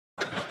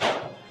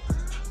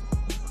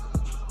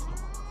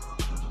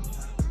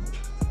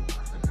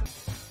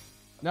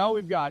Now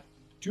we've got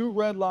 2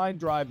 Redline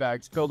dry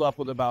bags filled up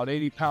with about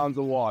 80 pounds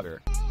of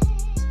water.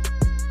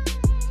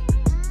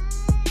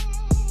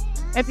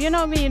 If you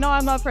know me, you know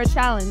I'm up for a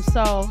challenge,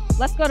 so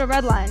let's go to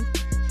Redline.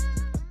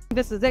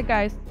 This is it,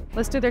 guys.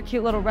 Let's do their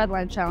cute little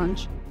Redline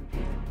challenge.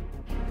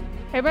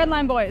 Hey,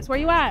 Redline boys, where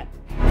you at?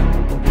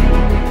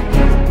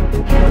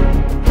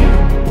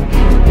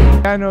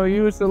 I know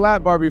you, it's the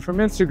lap Barbie from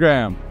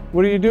Instagram.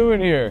 What are you doing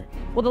here?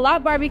 Well, the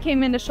lap Barbie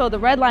came in to show the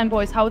Redline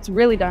boys how it's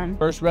really done.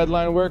 First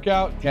Redline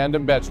workout,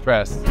 tandem bench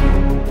press.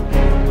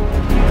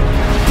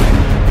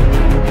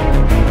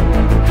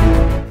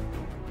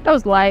 That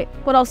was light.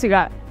 What else you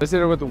got? Let's hit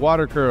her with the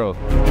water curl.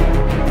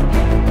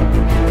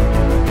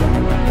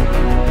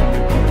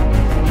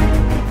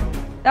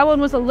 That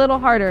one was a little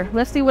harder.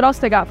 Let's see what else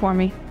they got for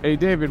me. Hey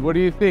David, what do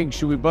you think?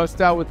 Should we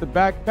bust out with the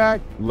backpack?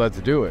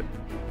 Let's do it.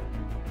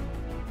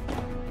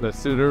 Let's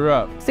sit her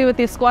up. See what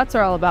these squats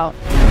are all about.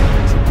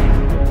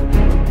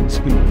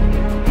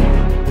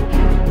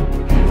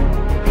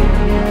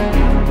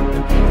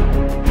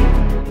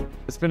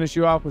 Let's finish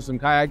you off with some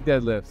kayak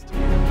deadlifts.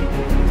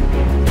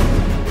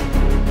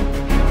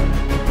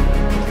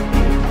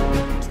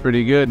 It's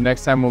pretty good.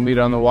 Next time we'll meet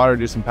on the water,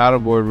 do some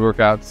paddleboard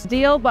workouts.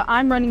 Deal, but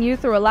I'm running you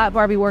through a lap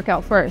Barbie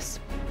workout first.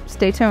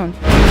 Stay tuned.